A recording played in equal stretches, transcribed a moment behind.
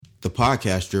The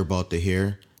podcast you're about to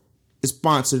hear is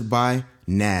sponsored by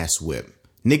Nas Wipp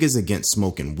Niggas against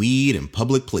smoking weed in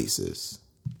public places.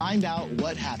 Find out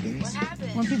what happens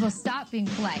when people stop being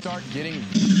polite. Start getting...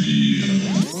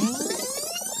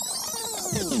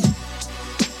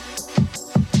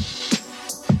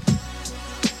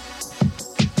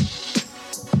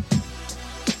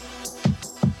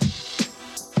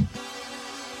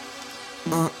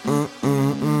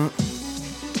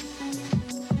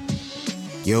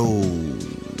 Yo.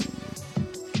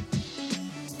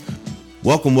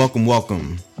 Welcome.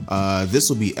 This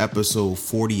will be episode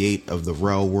 48 of The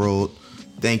Real World.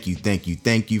 Thank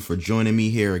you for joining me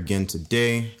here again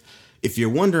today. If you're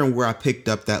wondering where I picked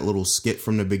up that little skit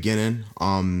from the beginning,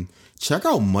 check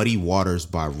out Muddy Waters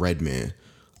by Redman.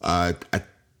 I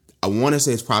want to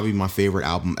say it's probably my favorite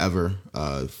album ever.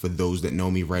 For those that know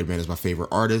me, Redman is my favorite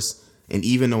artist. And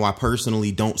even though I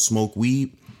personally don't smoke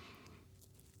weed,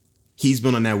 he's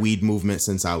been on that weed movement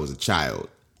since I was a child.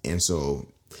 And so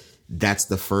that's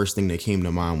the first thing that came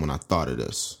to mind when I thought of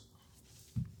this.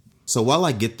 So while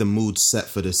I get the mood set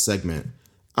for this segment,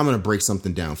 I'm going to break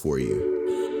something down for you.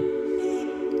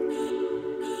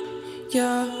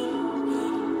 Yeah.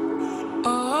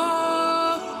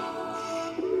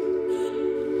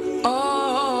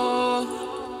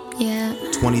 Oh. Yeah.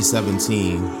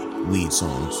 2017 weed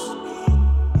songs.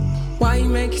 Why you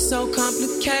make it so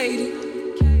complicated?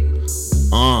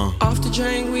 Off the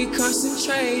drain, we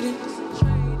concentrating.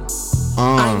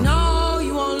 I know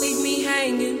you won't leave me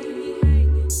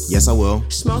hanging. Yes, I will.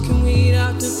 Smoking weed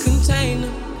out the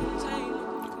container.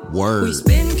 Word. We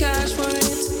spend cash for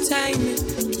entertainment.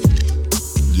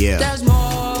 Yeah. There's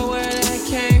more where that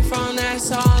came from,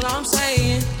 that's all I'm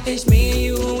saying. It's me and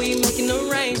you and we making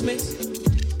arrangements.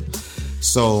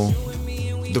 So,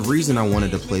 the reason I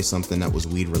wanted to play something that was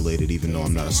weed related, even though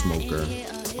I'm not a smoker,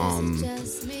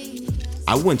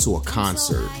 I went to a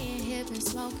concert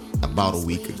about a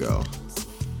week ago.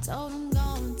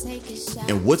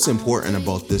 And what's important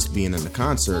about this being in the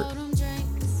concert,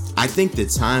 I think that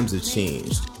times have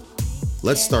changed.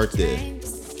 Let's start there.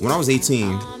 When I was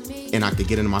 18 and I could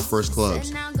get into my first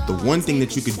clubs, the one thing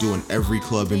that you could do in every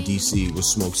club in DC was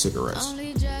smoke cigarettes.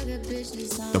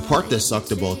 The part that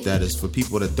sucked about that is for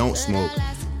people that don't smoke,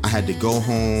 I had to go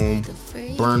home,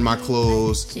 burn my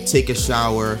clothes, take a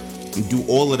shower, and do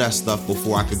all of that stuff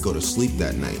before I could go to sleep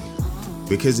that night.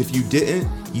 Because if you didn't,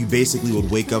 you basically would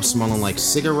wake up smelling like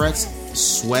cigarettes,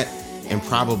 sweat, and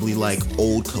probably like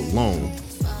old cologne.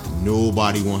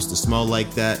 Nobody wants to smell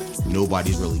like that.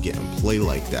 Nobody's really getting play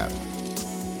like that.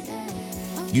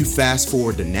 You fast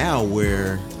forward to now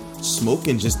where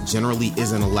smoking just generally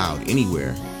isn't allowed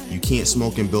anywhere. You can't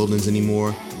smoke in buildings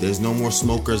anymore. There's no more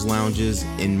smokers lounges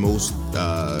in most,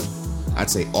 I'd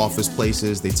say, office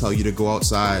places. They tell you to go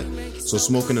outside. So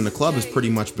smoking in the club is pretty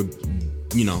much,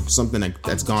 something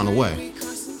that's gone away.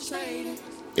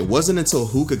 It wasn't until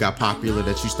hookah got popular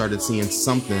that you started seeing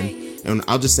something, and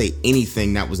I'll just say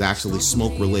anything that was actually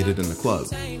smoke related in the club.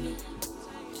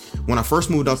 When I first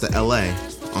moved out to LA,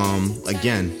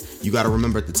 again, you got to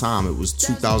remember at the time, it was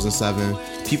 2007.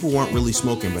 People weren't really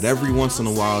smoking, but every once in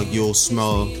a while, you'll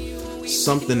smell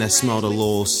something that smelled a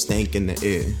little stank in the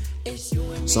air.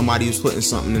 Somebody was putting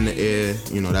something in the air,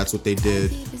 that's what they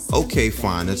did. Okay,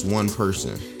 fine, that's one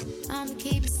person.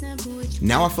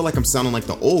 Now I feel like I'm sounding like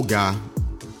the old guy,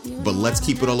 but let's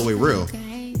keep it all the way real.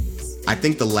 I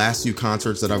think the last few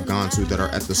concerts that I've gone to that are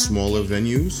at the smaller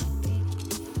venues,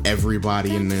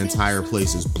 everybody in the entire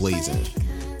place is blazing.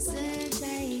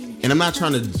 And I'm not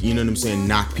trying to,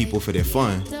 knock people for their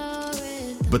fun.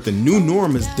 But the new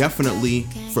norm is definitely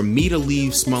for me to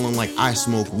leave smelling like I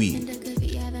smoke weed.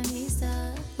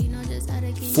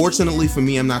 Fortunately for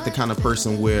me, I'm not the kind of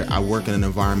person where I work in an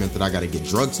environment that I got to get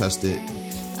drug tested.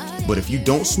 But if you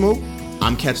don't smoke,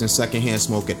 I'm catching secondhand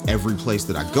smoke at every place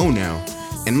that I go now.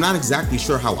 And I'm not exactly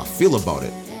sure how I feel about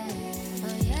it.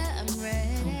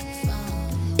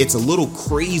 It's a little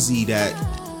crazy that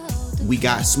we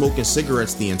got smoking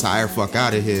cigarettes the entire fuck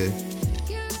out of here.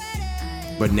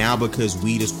 But now because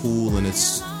weed is cool and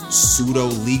it's pseudo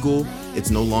legal, it's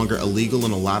no longer illegal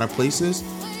in a lot of places,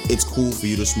 it's cool for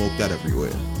you to smoke that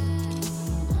everywhere.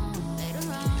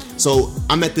 So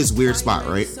I'm at this weird spot,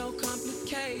 right?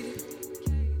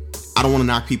 I don't want to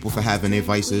knock people for having their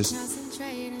vices.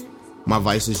 My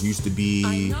vices used to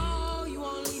be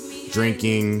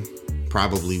drinking,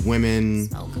 probably women,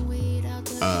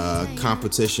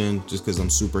 competition, just because I'm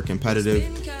super competitive.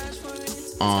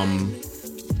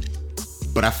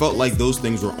 But I felt like those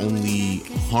things were only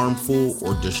harmful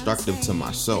or destructive to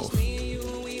myself.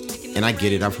 And I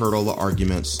get it. I've heard all the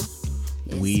arguments.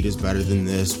 Weed is better than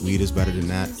this. Weed is better than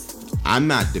that. I'm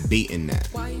not debating that.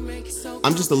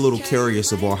 I'm just a little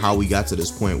curious about how we got to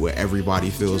this point where everybody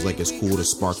feels like it's cool to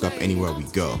spark up anywhere we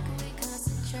go.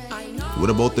 What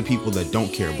about the people that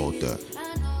don't care about that?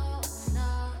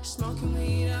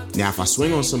 Now, if I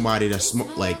swing on somebody that's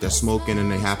they're smoking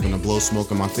and they happen to blow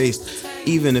smoke in my face,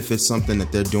 even if it's something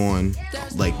that they're doing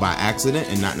like by accident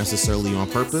and not necessarily on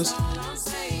purpose,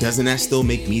 doesn't that still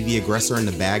make me the aggressor and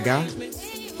the bad guy?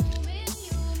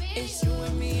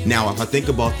 Now, if I think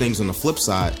about things on the flip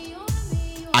side,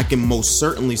 I can most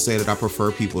certainly say that I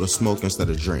prefer people to smoke instead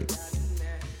of drink.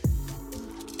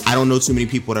 I don't know too many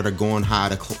people that are going high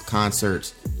to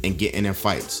concerts and getting in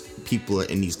fights. People are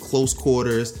in these close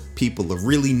quarters. People are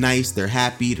really nice. They're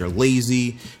happy. They're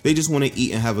lazy. They just want to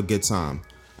eat and have a good time.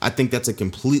 I think that's a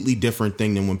completely different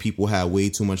thing than when people have way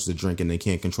too much to drink and they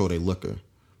can't control their liquor.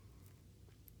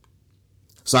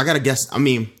 So I got to guess. I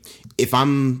mean, if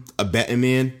I'm a betting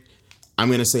man, I'm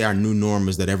going to say our new norm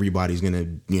is that everybody's going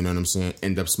to, you know what I'm saying,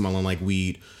 end up smelling like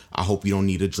weed. I hope you don't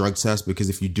need a drug test, because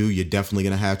if you do, you're definitely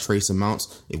going to have trace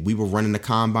amounts. If we were running the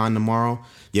combine tomorrow,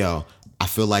 yo, I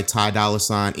feel like Ty Dolla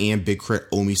 $ign and Big Crit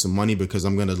owe me some money because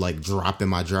I'm going to like drop in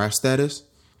my draft status.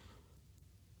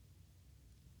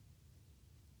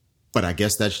 But I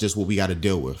guess that's just what we got to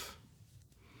deal with.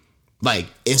 Like,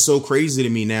 it's so crazy to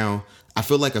me now. I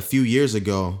feel like a few years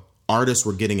ago, artists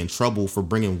were getting in trouble for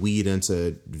bringing weed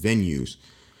into venues.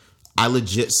 I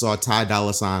legit saw Ty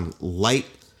Dolla $ign light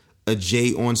a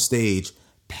J on stage,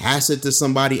 pass it to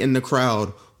somebody in the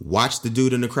crowd, watch the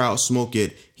dude in the crowd smoke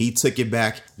it. He took it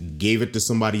back, gave it to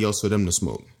somebody else for them to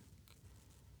smoke.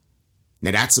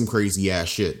 Now that's some crazy ass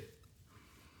shit.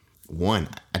 One,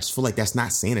 I just feel like that's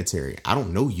not sanitary. I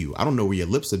don't know you. I don't know where your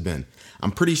lips have been.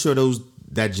 I'm pretty sure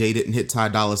that J didn't hit Ty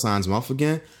Dolla $ign's mouth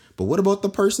again. But what about the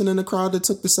person in the crowd that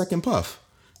took the second puff?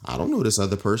 I don't know this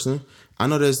other person. I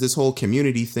know there's this whole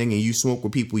community thing and you smoke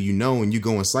with people you know and you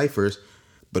go in ciphers.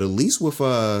 But at least with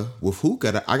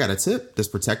hookah, I got a tip that's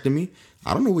protecting me.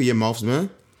 I don't know where your mouth's been.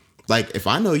 Like, if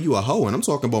I know you a hoe and I'm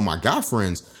talking about my guy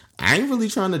friends, I ain't really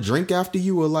trying to drink after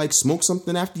you or like smoke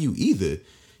something after you either.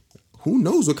 Who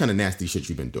knows what kind of nasty shit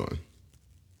you've been doing?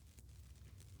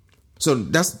 So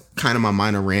that's kind of my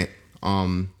minor rant.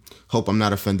 Hope I'm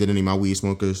not offended any of my weed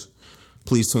smokers.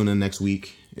 Please tune in next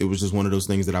week. It was just one of those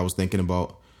things that I was thinking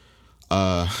about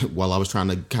while I was trying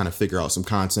to kind of figure out some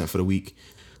content for the week.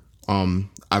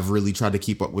 I've really tried to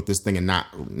keep up with this thing and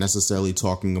not necessarily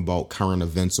talking about current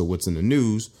events or what's in the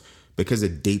news because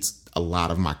it dates a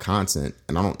lot of my content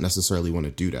and I don't necessarily want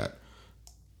to do that.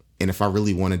 And if I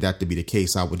really wanted that to be the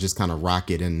case, I would just kind of rock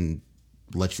it and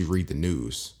let you read the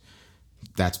news.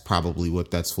 That's probably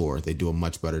what that's for. They do a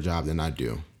much better job than I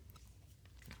do.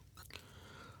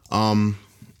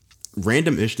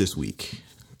 Random ish this week.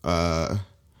 I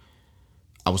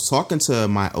was talking to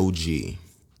my OG. He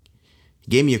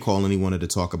gave me a call and he wanted to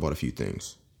talk about a few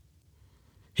things.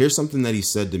 Here's something that he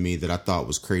said to me that I thought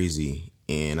was crazy,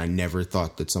 and I never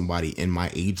thought that somebody in my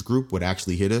age group would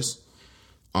actually hear this.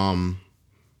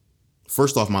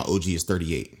 First off, my OG is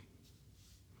 38.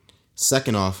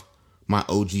 Second off, my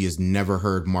OG has never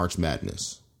heard March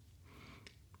Madness.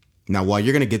 Now, while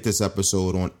you're going to get this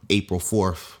episode on April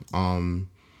 4th,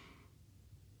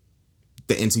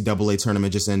 the NCAA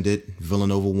tournament just ended.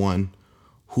 Villanova won.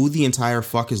 Who the entire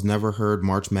fuck has never heard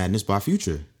March Madness by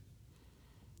Future?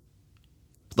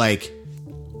 Like,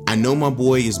 I know my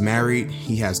boy is married.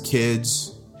 He has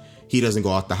kids. He doesn't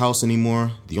go out the house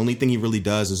anymore. The only thing he really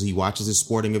does is he watches his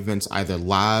sporting events either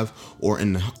live or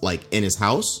in his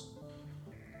house.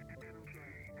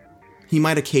 He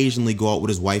might occasionally go out with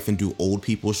his wife and do old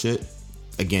people shit.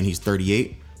 Again, he's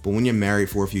 38. But when you're married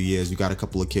for a few years, you got a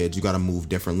couple of kids, you got to move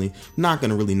differently. Not going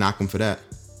to really knock him for that.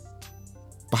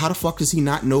 But how the fuck does he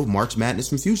not know March Madness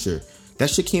from Future? That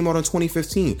shit came out in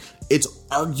 2015. It's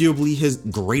arguably his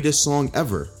greatest song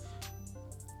ever.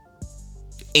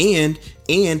 And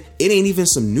it ain't even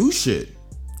some new shit.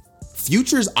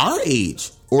 Future's our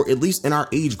age, or at least in our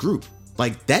age group.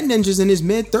 Like, that ninja's in his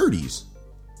mid-30s.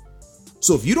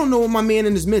 So if you don't know what my man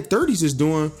in his mid-30s is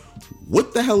doing,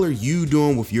 what the hell are you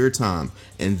doing with your time?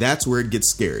 And that's where it gets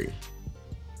scary.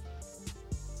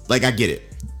 Like, I get it.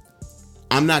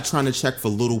 I'm not trying to check for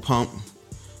Little Pump.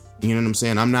 You know what I'm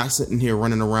saying? I'm not sitting here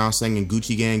running around singing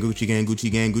Gucci Gang, Gucci Gang,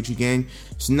 Gucci Gang, Gucci Gang.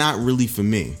 It's not really for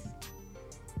me.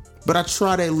 But I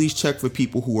try to at least check for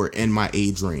people who are in my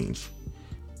age range.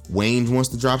 Wayne wants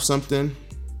to drop something.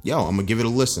 Yo, I'm going to give it a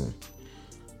listen.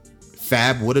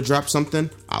 Fab would have dropped something.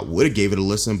 I would have gave it a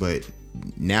listen, but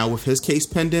now with his case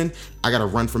pending, I got to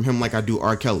run from him like I do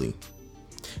R. Kelly.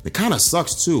 It kind of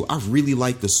sucks too. I really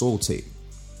like the Soul Tape.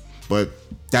 But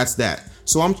that's that.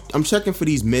 So I'm checking for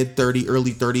these mid 30,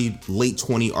 early 30, late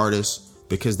 20 artists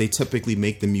because they typically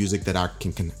make the music that I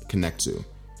can connect to.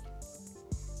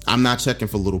 I'm not checking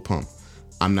for Lil Pump.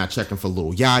 I'm not checking for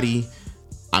Lil Yachty.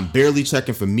 I'm barely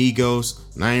checking for Migos.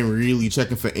 And I ain't really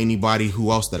checking for anybody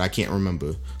who else that I can't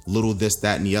remember. Little this,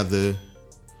 that, and the other.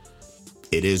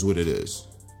 It is what it is.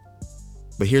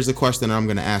 But here's the question that I'm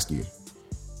going to ask you.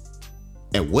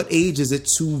 At what age is it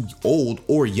too old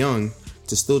or young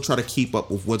to still try to keep up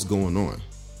with what's going on?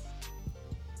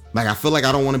 Like, I feel like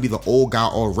I don't want to be the old guy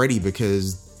already,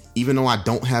 because even though I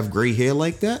don't have gray hair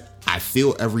like that, I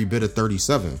feel every bit of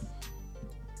 37.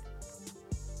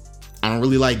 I don't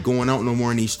really like going out no more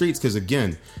in these streets because,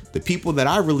 again, the people that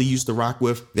I really used to rock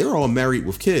with, they're all married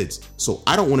with kids. So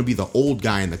I don't want to be the old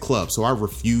guy in the club. So I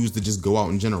refuse to just go out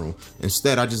in general.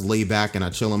 Instead, I just lay back and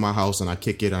I chill in my house and I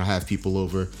kick it and I have people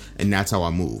over, and that's how I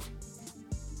move.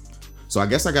 So I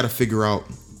guess I got to figure out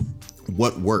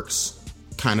what works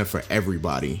kind of for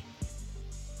everybody.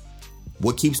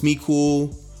 What keeps me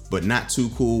cool, but not too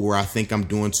cool where I think I'm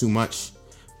doing too much.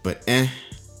 But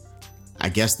I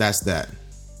guess that's that.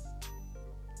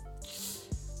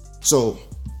 So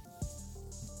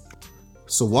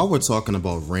while we're talking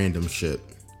about random shit,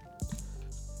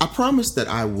 I promised that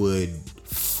I would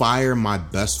fire my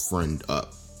best friend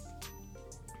up.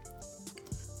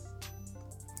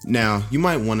 Now, you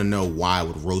might want to know why I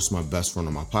would roast my best friend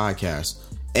on my podcast.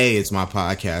 A, it's my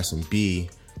podcast, and B,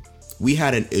 we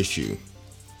had an issue.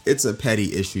 It's a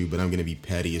petty issue, but I'm going to be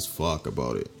petty as fuck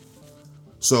about it.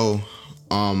 So,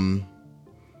 long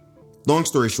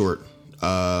story short,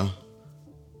 my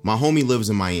homie lives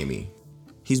in Miami.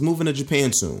 He's moving to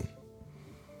Japan soon.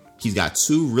 He's got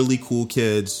 2 really cool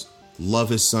kids. Love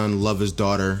his son, love his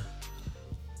daughter.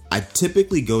 I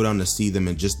typically go down to see them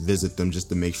and just visit them just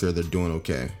to make sure they're doing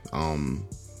okay.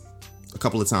 A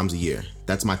couple of times a year.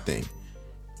 That's my thing.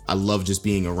 I love just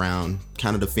being around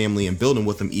kind of the family and building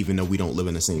with them, even though we don't live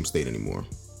in the same state anymore.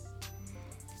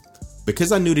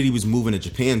 Because I knew that he was moving to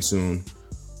Japan soon,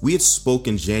 we had spoke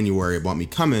in January about me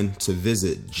coming to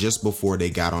visit just before they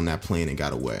got on that plane and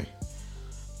got away.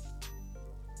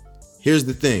 Here's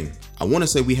the thing. I want to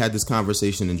say we had this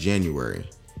conversation in January.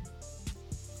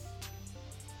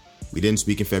 We didn't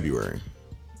speak in February.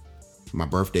 My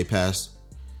birthday passed.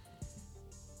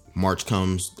 March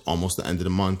comes, almost the end of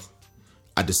the month.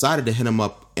 I decided to hit him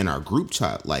up in our group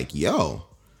chat like, yo,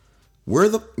 where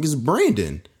the fuck is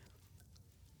Brandon?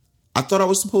 I thought I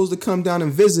was supposed to come down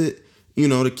and visit,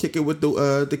 to kick it with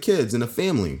the kids and the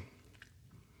family.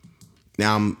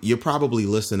 Now, you're probably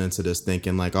listening to this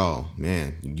thinking like, oh,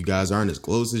 man, you guys aren't as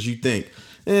close as you think.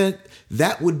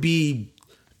 That would be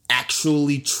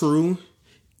actually true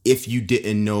if you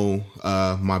didn't know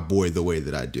my boy the way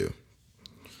that I do.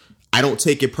 I don't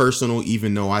take it personal,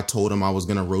 even though I told him I was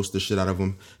going to roast the shit out of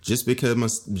him just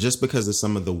because of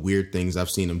some of the weird things I've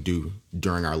seen him do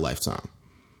during our lifetime.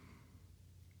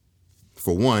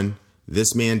 For one,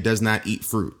 this man does not eat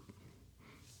fruit.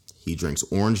 He drinks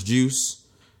orange juice,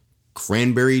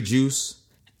 cranberry juice,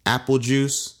 apple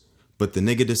juice, but the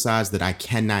nigga decides that I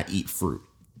cannot eat fruit.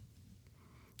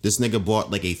 This nigga bought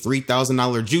like a $3,000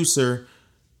 juicer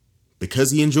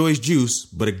because he enjoys juice,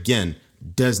 but again,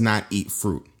 does not eat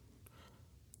fruit.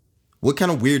 What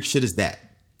kind of weird shit is that?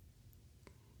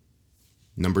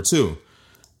 Number 2,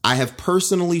 I have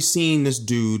personally seen this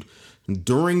dude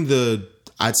during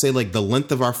I'd say like the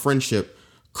length of our friendship,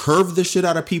 curve the shit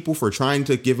out of people for trying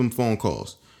to give him phone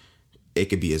calls. It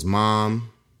could be his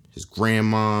mom, his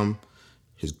grandmom,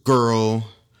 his girl.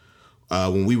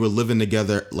 When we were living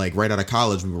together, like right out of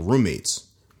college, we were roommates.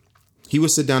 He would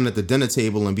sit down at the dinner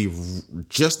table and be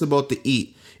just about to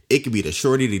eat. It could be the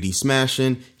shorty that he's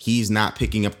smashing. He's not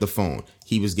picking up the phone.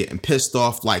 He was getting pissed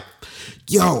off like,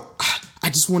 yo, I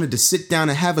just wanted to sit down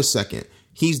and have a second.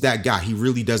 He's that guy. He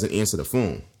really doesn't answer the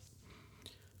phone.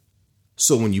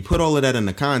 So when you put all of that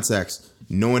into context,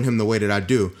 knowing him the way that I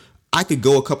do, I could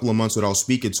go a couple of months without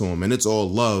speaking to him and it's all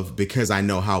love because I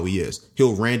know how he is.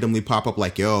 He'll randomly pop up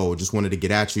like, yo, just wanted to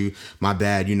get at you. My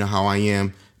bad. You know how I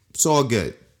am. It's all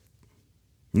good.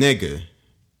 Nigga,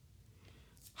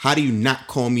 how do you not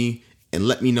call me and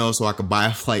let me know so I could buy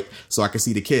a flight so I can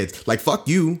see the kids? Like, fuck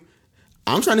you.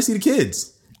 I'm trying to see the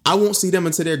kids. I won't see them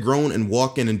until they're grown and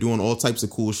walking and doing all types of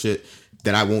cool shit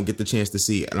that I won't get the chance to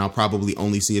see. And I'll probably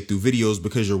only see it through videos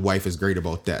because your wife is great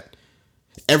about that.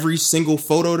 Every single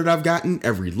photo that I've gotten,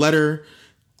 every letter,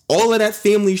 all of that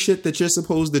family shit that you're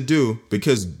supposed to do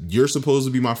because you're supposed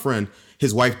to be my friend,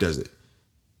 his wife does it.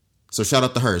 So shout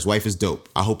out to her. His wife is dope.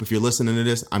 I hope if you're listening to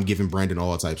this, I'm giving Brandon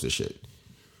all types of shit.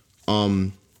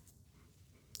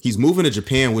 He's moving to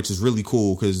Japan, which is really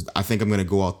cool because I think I'm going to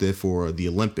go out there for the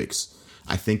Olympics.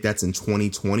 I think that's in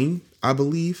 2020, I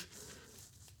believe.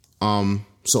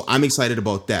 So I'm excited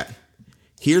about that.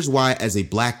 Here's why, as a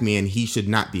black man, he should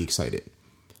not be excited.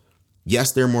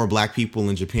 Yes, there are more black people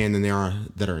in Japan than there are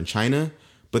that are in China,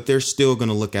 but they're still going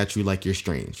to look at you like you're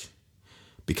strange.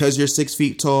 Because you're 6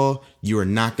 feet tall, you are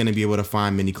not going to be able to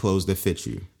find many clothes that fit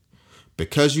you.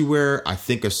 Because you wear, I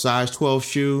think, a size 12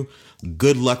 shoe,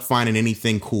 good luck finding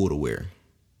anything cool to wear.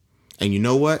 And you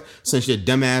know what? Since your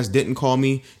dumb ass didn't call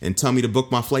me and tell me to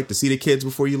book my flight to see the kids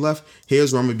before you left,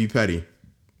 here's where I'm going to be petty.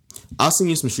 I'll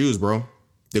send you some shoes, bro.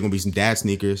 They're going to be some dad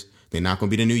sneakers. They're not going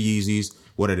to be the new Yeezys.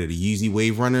 What are they, the Yeezy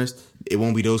Wave Runners? It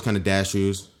won't be those kind of dad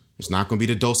shoes. It's not going to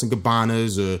be the Dolce &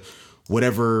 Gabbanas or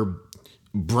whatever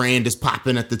brand is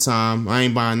popping at the time. I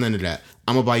ain't buying none of that.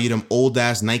 I'm going to buy you them old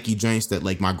ass Nike joints that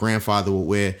like my grandfather would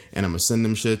wear, and I'm going to send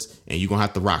them shits, and you're going to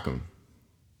have to rock them.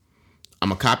 I'm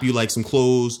going to copy you like some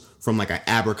clothes from like an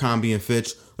Abercrombie and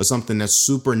Fitch or something that's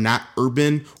super not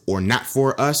urban or not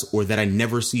for us or that I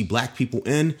never see black people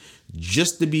in,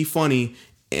 just to be funny.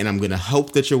 And I'm going to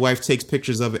hope that your wife takes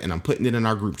pictures of it, and I'm putting it in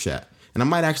our group chat. And I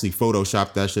might actually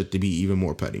Photoshop that shit to be even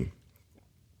more petty.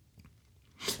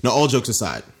 Now, all jokes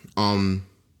aside,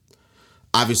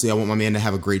 obviously I want my man to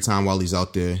have a great time while he's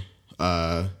out there.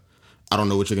 I don't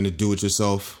know what you're going to do with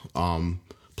yourself.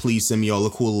 Please send me all the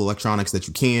cool electronics that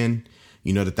you can.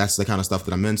 You know that's the kind of stuff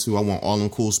that I'm into. I want all them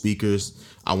cool speakers.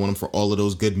 I want them for all of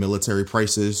those good military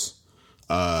prices.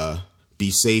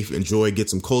 Be safe, enjoy, get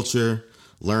some culture,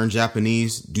 learn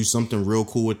Japanese, do something real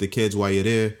cool with the kids while you're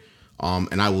there.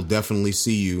 And I will definitely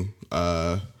see you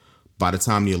by the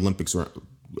time the Olympics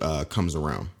comes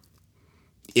around.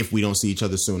 If we don't see each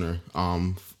other sooner,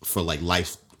 for like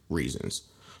life reasons.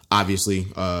 Obviously,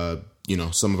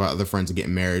 some of our other friends are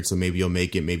getting married, so maybe you'll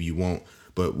make it, maybe you won't,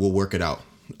 but we'll work it out.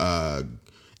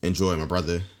 Enjoy, my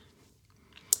brother.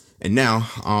 And now,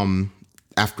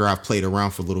 after I've played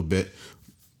around for a little bit,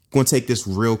 I'm going to take this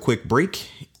real quick break,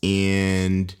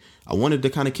 and I wanted to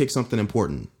kind of kick something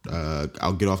important.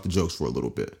 I'll get off the jokes for a little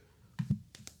bit.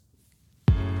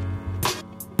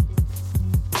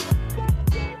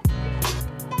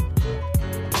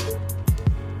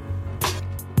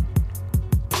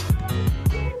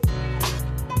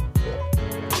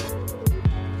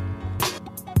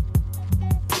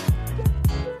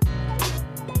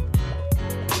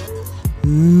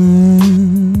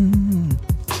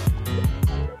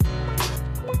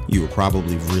 You were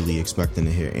probably really expecting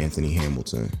to hear Anthony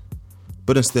Hamilton,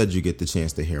 but instead you get the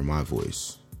chance to hear my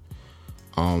voice.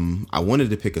 I wanted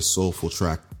to pick a soulful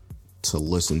track to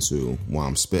listen to while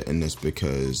I'm spitting this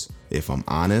because, if I'm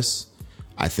honest,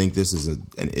 I think this is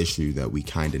an issue that we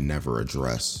kind of never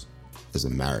address as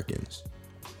Americans.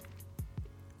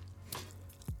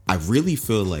 I really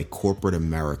feel like corporate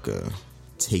America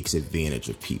takes advantage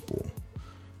of people.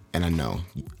 And I know,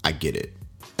 I get it.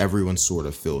 Everyone sort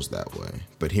of feels that way.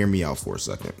 But hear me out for a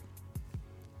second.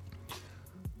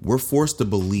 We're forced to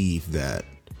believe that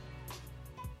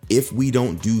if we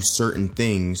don't do certain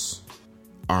things,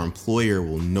 our employer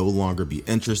will no longer be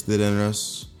interested in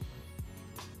us,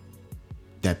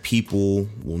 that people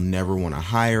will never want to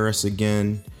hire us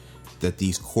again, that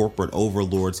these corporate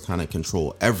overlords kind of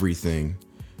control everything.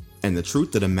 And the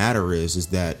truth of the matter is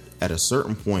that at a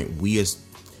certain point, we as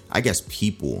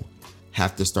people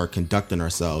have to start conducting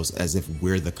ourselves as if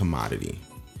we're the commodity.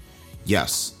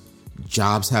 Yes,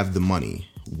 jobs have the money.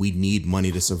 We need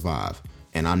money to survive.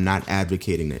 And I'm not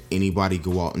advocating that anybody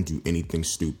go out and do anything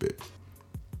stupid.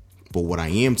 But what I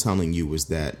am telling you is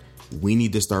that we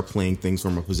need to start playing things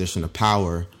from a position of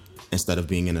power instead of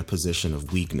being in a position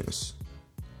of weakness.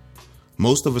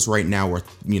 Most of us right now are,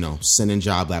 sending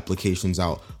job applications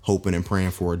out, hoping and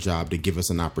praying for a job to give us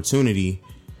an opportunity.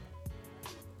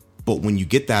 But when you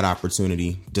get that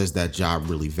opportunity, does that job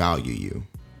really value you?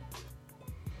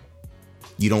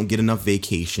 You don't get enough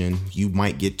vacation. You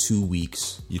might get 2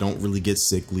 weeks. You don't really get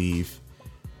sick leave.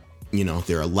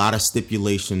 There are a lot of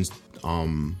stipulations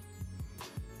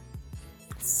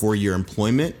for your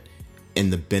employment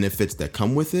and the benefits that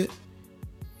come with it.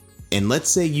 And let's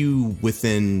say you,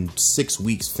 within 6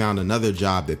 weeks, found another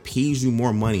job that pays you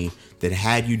more money, that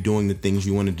had you doing the things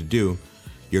you wanted to do.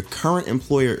 Your current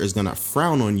employer is going to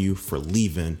frown on you for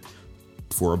leaving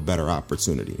for a better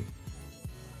opportunity.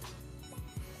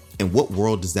 In what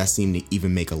world does that seem to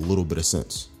even make a little bit of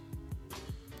sense?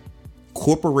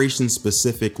 Corporations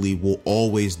specifically will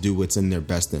always do what's in their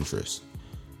best interest.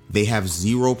 They have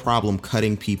zero problem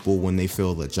cutting people when they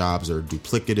feel that jobs are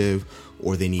duplicative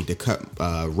or they need to cut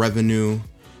revenue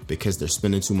because they're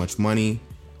spending too much money.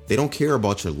 They don't care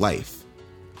about your life.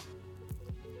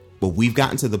 But we've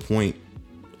gotten to the point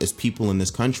as people in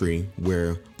this country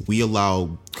where we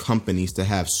allow companies to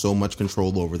have so much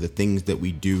control over the things that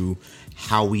we do,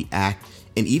 how we act,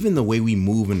 and even the way we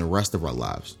move in the rest of our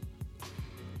lives.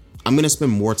 I'm going to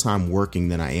spend more time working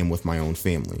than I am with my own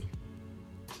family.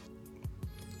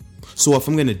 So if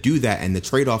I'm going to do that, and the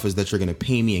trade-off is that you're going to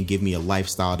pay me and give me a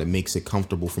lifestyle that makes it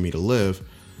comfortable for me to live,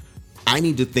 I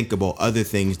need to think about other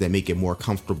things that make it more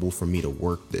comfortable for me to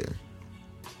work there.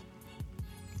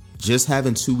 Just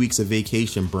having 2 weeks of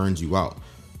vacation burns you out.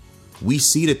 We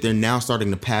see that they're now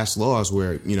starting to pass laws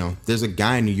where, there's a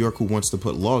guy in New York who wants to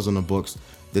put laws on the books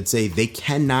that say they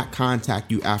cannot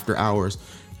contact you after hours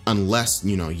unless,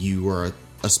 you are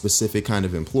a specific kind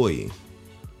of employee.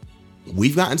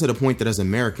 We've gotten to the point that as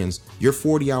Americans, your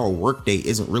 40-hour workday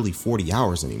isn't really 40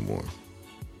 hours anymore.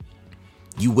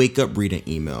 You wake up reading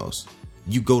emails.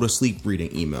 You go to sleep reading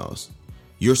emails.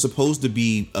 You're supposed to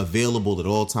be available at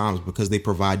all times because they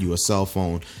provide you a cell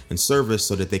phone and service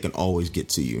so that they can always get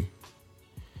to you.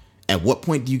 At what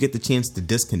point do you get the chance to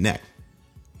disconnect?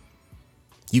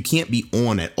 You can't be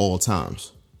on at all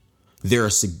times. There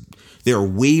are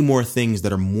way more things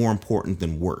that are more important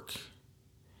than work.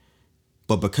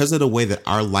 But because of the way that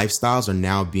our lifestyles are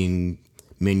now being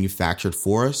manufactured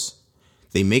for us,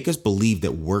 they make us believe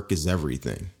that work is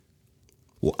everything.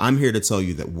 Well, I'm here to tell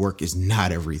you that work is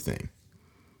not everything.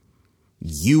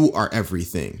 You are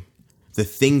everything. The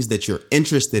things that you're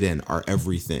interested in are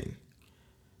everything.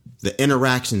 The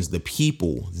interactions, the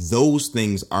people, those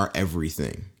things are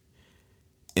everything.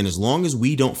 And as long as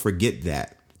we don't forget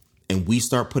that, and we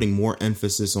start putting more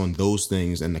emphasis on those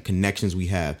things and the connections we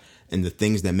have and the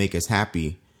things that make us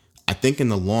happy, I think in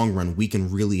the long run, we can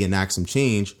really enact some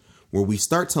change where we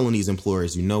start telling these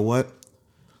employers, you know what?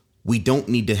 We don't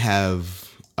need to have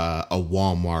a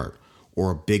Walmart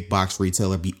or a big box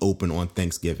retailer be open on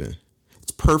Thanksgiving.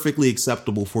 It's perfectly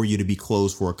acceptable for you to be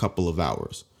closed for a couple of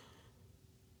hours.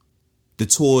 The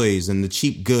toys and the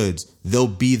cheap goods, they'll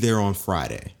be there on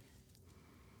Friday.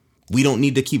 We don't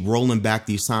need to keep rolling back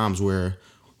these times where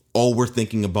all we're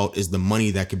thinking about is the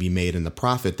money that can be made and the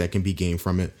profit that can be gained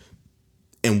from it.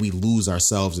 And we lose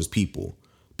ourselves as people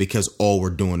because all we're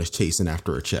doing is chasing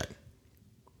after a check.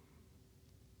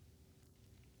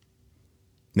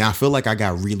 Now, I feel like I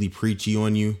got really preachy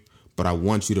on you, but I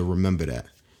want you to remember that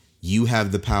you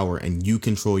have the power and you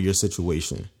control your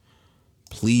situation.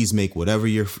 Please make whatever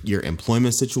your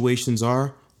employment situations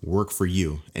are work for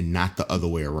you and not the other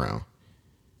way around.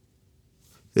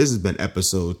 This has been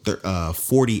episode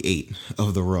 48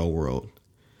 of The Real World.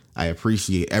 I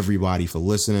appreciate everybody for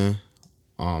listening.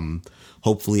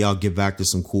 Hopefully I'll get back to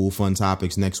some cool, fun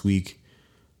topics next week.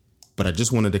 But I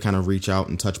just wanted to kind of reach out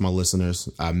and touch my listeners.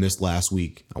 I missed last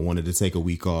week. I wanted to take a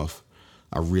week off.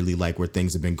 I really like where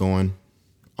things have been going.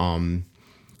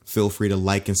 Feel free to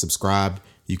like and subscribe.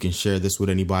 You can share this with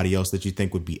anybody else that you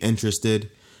think would be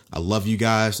interested. I love you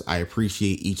guys. I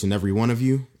appreciate each and every one of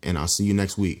you. And I'll see you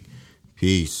next week.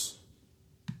 Peace.